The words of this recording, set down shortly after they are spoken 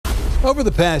Over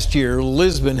the past year,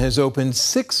 Lisbon has opened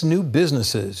 6 new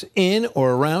businesses in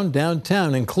or around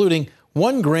downtown, including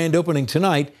one grand opening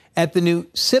tonight at the new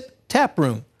Sip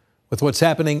Taproom. With what's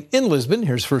happening in Lisbon,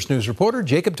 here's First News reporter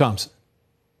Jacob Thompson.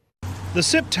 The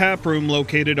Sip Taproom,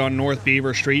 located on North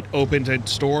Beaver Street, opened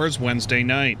its doors Wednesday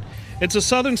night. It's a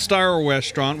Southern-style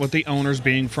restaurant with the owners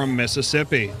being from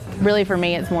Mississippi. Really, for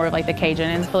me, it's more of like the Cajun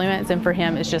influence, and for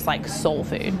him, it's just like soul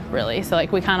food, really. So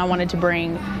like we kind of wanted to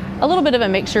bring a little bit of a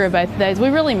mixture of both of those. We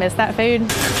really miss that food.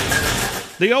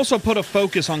 They also put a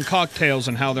focus on cocktails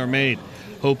and how they're made,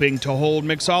 hoping to hold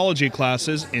mixology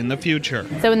classes in the future.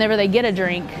 So whenever they get a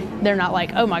drink, they're not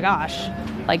like, oh my gosh,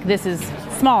 like this is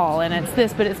small and it's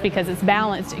this, but it's because it's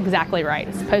balanced exactly right.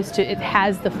 It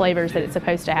has the flavors that it's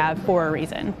supposed to have for a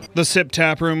reason. The Sip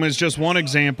Taproom is just one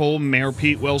example Mayor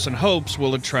Pete Wilson hopes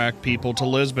will attract people to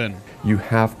Lisbon. You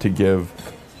have to give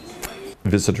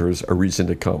visitors a reason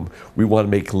to come. We want to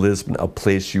make Lisbon a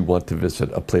place you want to visit,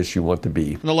 a place you want to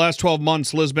be. In the last 12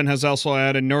 months, Lisbon has also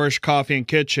added Nourish Coffee and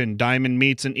Kitchen, Diamond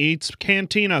Meats and Eats,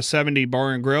 Cantina 70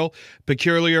 Bar and Grill,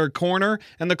 Peculiar Corner,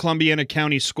 and the Columbiana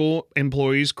County School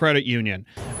Employees Credit Union.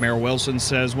 Mayor Wilson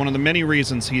says one of the many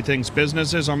reasons he thinks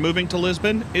businesses are moving to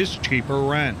Lisbon is cheaper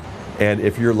rent. And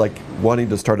if you're like wanting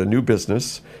to start a new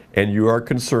business and you are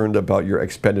concerned about your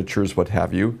expenditures, what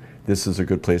have you, this is a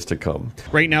good place to come.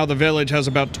 Right now, the village has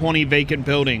about 20 vacant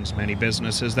buildings, many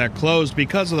businesses that closed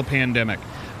because of the pandemic.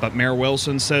 But Mayor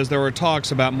Wilson says there are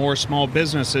talks about more small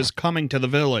businesses coming to the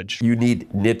village. You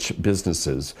need niche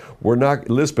businesses.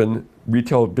 Lisbon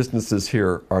retail businesses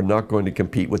here are not going to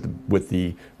compete with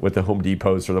the Home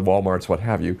Depots or the Walmarts, what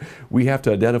have you. We have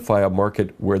to identify a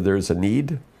market where there's a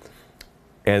need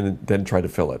and then try to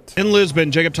fill it. In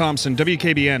Lisbon, Jacob Thompson,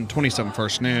 WKBN 27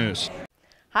 First News.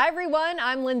 Hi everyone,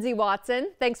 I'm Lindsay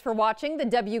Watson. Thanks for watching the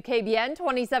WKBN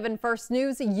 27 First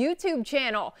News YouTube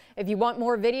channel. If you want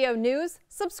more video news,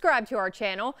 subscribe to our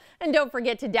channel. And don't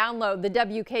forget to download the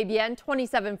WKBN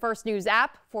 27 First News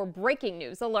app for breaking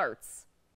news alerts.